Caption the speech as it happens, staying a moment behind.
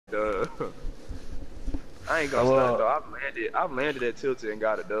I ain't gonna stunt though. I've landed at Tilted and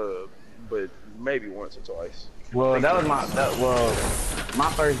got a dub, but maybe once or twice. Well, that was my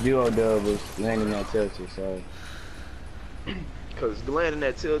first duo dub was landing at Tilted, so. Cause landing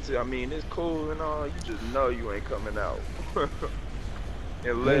at Tilted, I mean, it's cool and all. You just know you ain't coming out,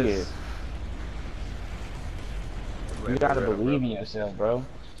 unless. You gotta believe in yourself, bro.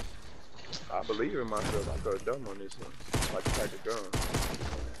 I believe in myself. I go dumb on this one. Like a pack of gum.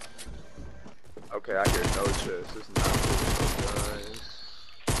 Okay, I hear no chest. It's not good. Guns.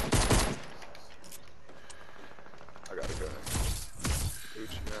 I got a gun.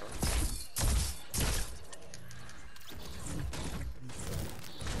 Ooch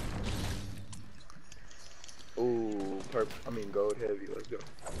now. Ooh, purple. I mean gold heavy. Let's go.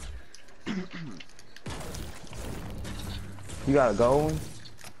 You got a gold one?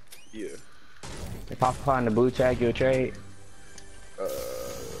 Yeah. If I find the blue tag, you'll trade.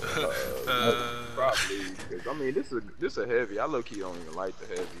 Probably. Cause I mean, this a heavy. I low key don't even like the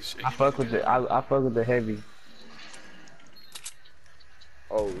heavy. I fuck with the I fuck with the heavy.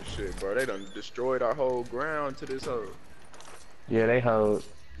 Oh shit, bro! They done destroyed our whole ground to this hole. Yeah, they hold.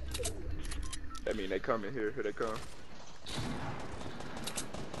 That mean they coming here. Here they come.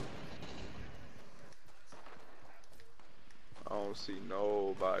 I don't see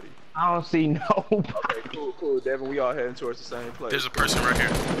nobody. I don't see nobody. Okay, cool, Devin. We all heading towards the same place. There's a person right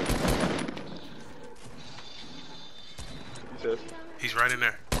here. You said? He's right in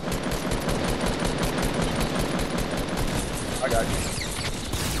there. I got you.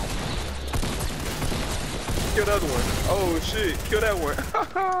 Kill the other one. Oh shit, kill that one.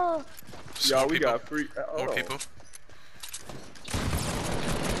 Y'all, we got free. More people.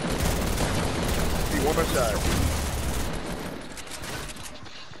 See, one more shot.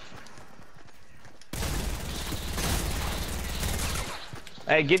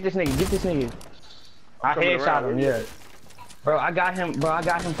 Hey, get this nigga, I headshot him, yeah. Bro, I got him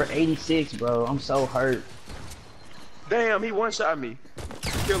for 86, bro. I'm so hurt. Damn, he one-shot me.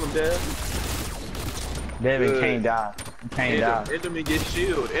 Kill him, Dev. Devin can't die. He can't die. End him and get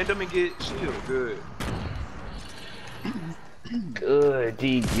shield. Good. Good,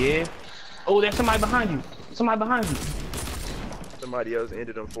 D. Oh, there's somebody behind you. Somebody else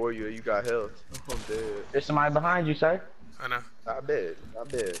ended him for you. You got health. I'm dead. There's somebody behind you, sir. I know. I bet. I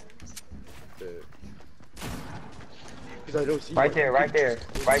don't see right there.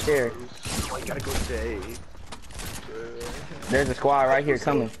 Oh, you gotta go to the A. There's a squad right here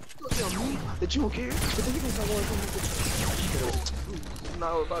coming. Don't tell me that you don't care. But then you think I want to come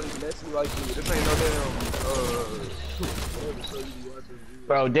not about as messy like you. This ain't no damn,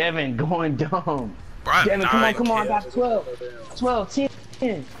 Bro, Devin going dumb. Bro, Devin, come on, I got 12,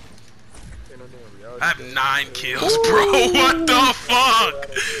 10. I have 9 kills, bro. What the fuck?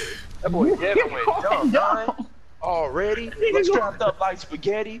 That boy Devin went dumb. Already? Let's strapped up like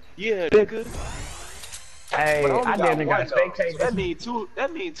spaghetti. Yeah, nigga. Hey, I didn't got spectators. That mean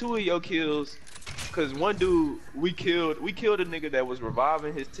two of your kills. Cause one dude we killed a nigga that was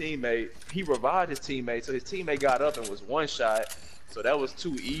reviving his teammate. He revived his teammate, so his teammate got up and was one shot. So that was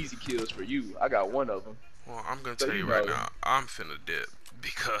 2 easy kills for you. I got one of them. Well, I'm gonna tell you right now, I'm finna dip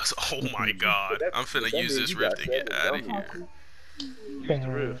because oh my god, I'm finna use this rift and get out of here. Use the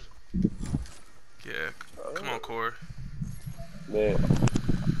rift. Yeah, come on, Corey. Man,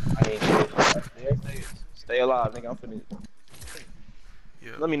 I ain't stay alive, nigga. I'm finna.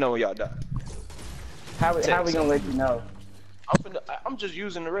 Yeah. Let me know when y'all die. How we gonna let you know? I'm just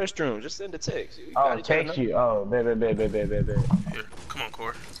using the restroom. Just send a text. Text you. Oh, bet. Here, come on,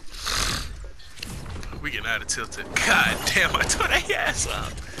 Corey. We getting out of tilted. God damn, I tore that ass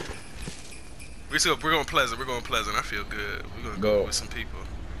up. We're going pleasant. I feel good. We're gonna go with some people.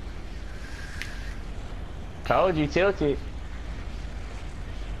 Told you, tilted.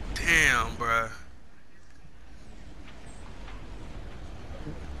 Damn, bruh.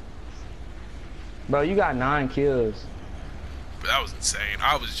 Bro, you got 9 kills. That was insane.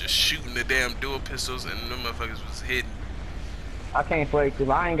 I was just shooting the damn dual pistols and them motherfuckers was hidden. I can't play because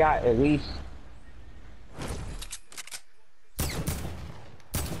I ain't got at least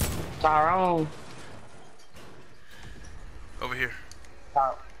Tyrone. Over here.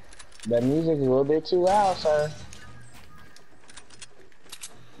 That music is a little bit too loud, sir.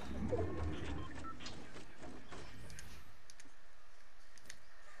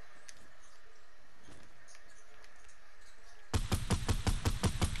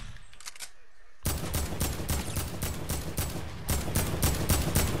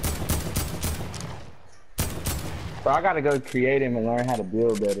 Bro, I gotta go creative and learn how to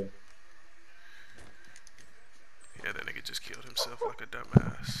build better. Yeah, that nigga just killed himself like a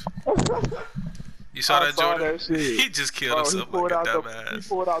dumbass. You saw that, saw Jordan? that shit. He just killed Bro, himself like a he dumbass.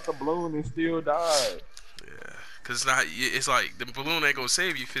 pulled out the balloon and still died. Yeah, cause it's not. It's like the balloon ain't gonna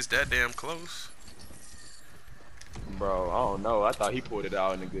save you if it's that damn close. Bro, I don't know. I thought he pulled it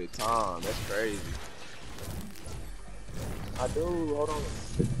out in a good time. That's crazy. I do. Hold on.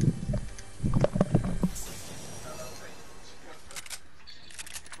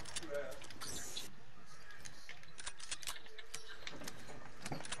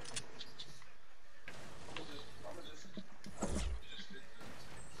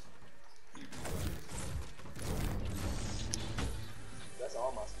 That's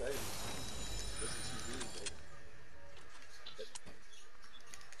all my space. This is TV.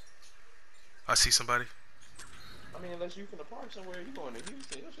 I see somebody. I mean, unless you from the park somewhere, you going to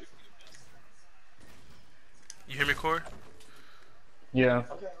Houston. You hear me, Corey? Yeah.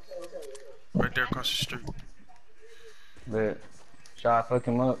 Okay. Right there across the street. But shall I fuck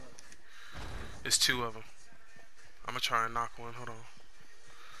him up? It's two of them. I'm gonna try and knock one. Hold on.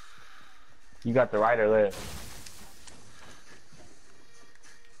 You got the right or left?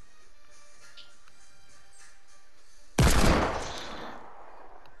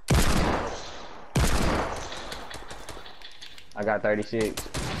 I got 36.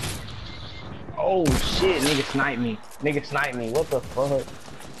 Oh shit, nigga sniped me. Nigga sniped me. What the fuck?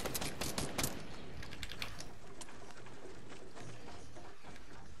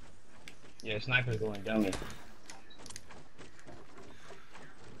 Yeah, sniper's going dummy.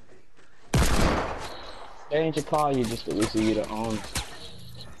 They ain't your call you just to listen you the own.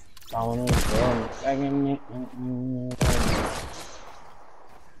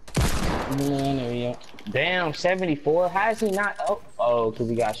 Damn, 74. How is he not? Oh, cause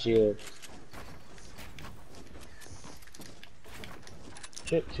he got shield.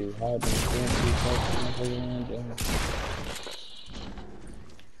 Shit too hard.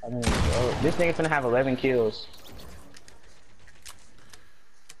 I mean, this nigga finna have 11 kills.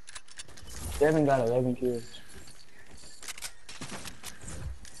 Devin got 11 kills.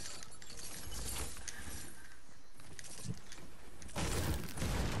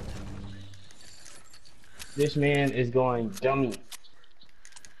 This man is going dummy.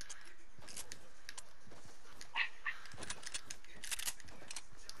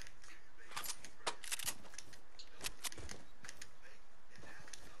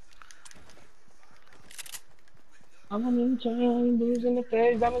 I'm a new time, blues in the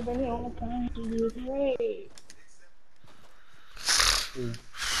face, I'm a bunny on the time to do it away.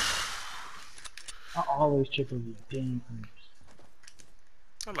 I always chip over your damn pumps.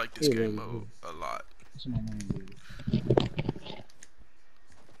 I like this game mode a lot. That's my name, baby.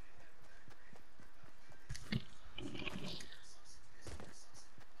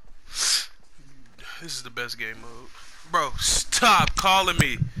 This is the best game mode. Bro, stop calling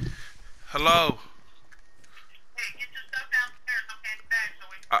me. Hello. Hey, get your stuff downstairs. I'm heading back so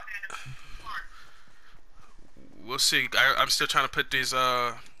we can put it in the car. We'll see. I'm still trying to put these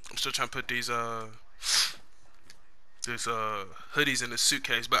these hoodies in the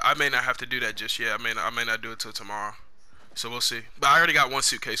suitcase, but I may not have to do that just yet. I may not do it till tomorrow. So we'll see. But I already got one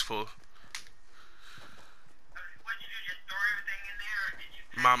suitcase full. What did you do? Just store everything in there, or did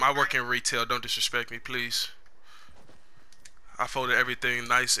you? Mom, I work in retail. Don't disrespect me, please. I folded everything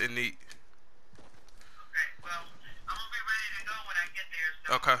nice and neat. Okay, well, I'm gonna be ready to go when I get there.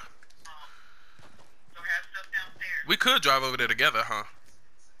 So, Okay. So have stuff downstairs. We could drive over there together, huh?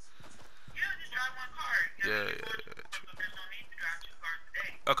 Yeah, just drive one car. Yeah. So there's no need to drive two cars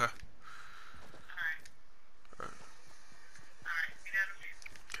today. Okay. Alright. Alright, be down with you.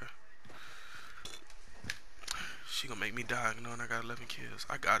 Okay. She gonna make me die knowing I got 11 kills.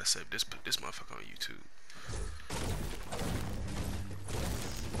 I gotta save this motherfucker on YouTube.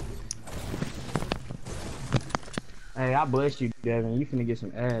 Hey, I blessed you, Devin. You finna get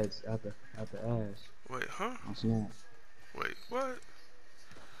some ads out the ass. Wait, huh? On Snap. Wait, what?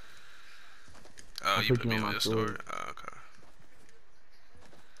 Oh, I you put put you me on on my your story. story? Oh, okay.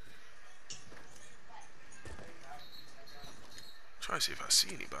 Trying to see if I see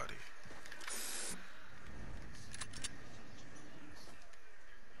anybody.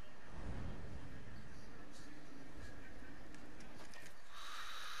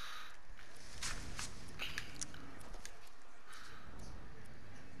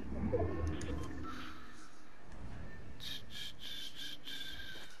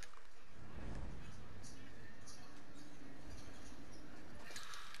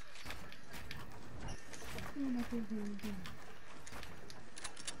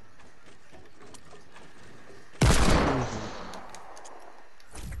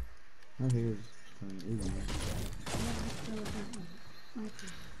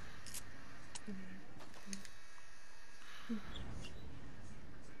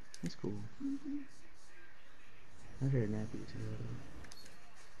 It's cool. Her hair nappy as hell.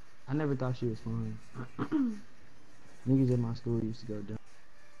 I never thought she was fine. Niggas at my school used to go dumb.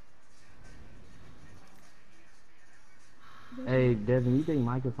 Hey, Devin, you think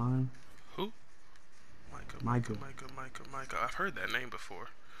Micah fine? Who? Micah. Micah. I've heard that name before.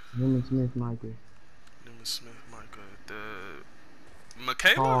 Newman Smith, Micah. Newman Smith, Micah. The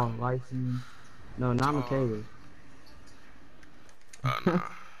Michaela? Paul, license. No, not Michaela. Nah.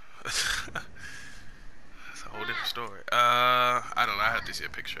 That's a whole different story. I don't know. I have to see a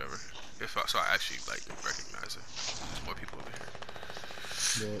picture of her. So I actually like recognize her. There's more people over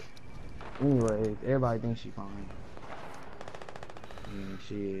here. But anyways, everybody thinks she fine. Yeah,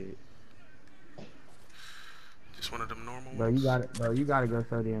 shit. Just one of them normal Bro, ones. you gotta go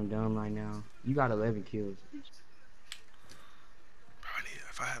so damn dumb right now. You got 11 kills. Bro,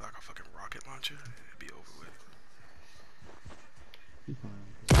 if I had like a fucking rocket launcher, it'd be over with. She fine.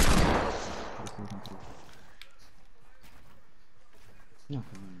 Not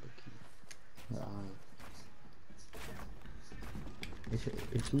fine, but cute. Her eyes. Is she?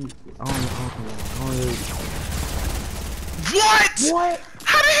 I don't really. What? What?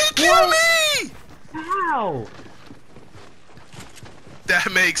 How did he kill me? How?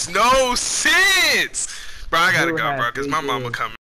 That makes no sense. Bro, I gotta You go, have bro, because my big mama ears. coming.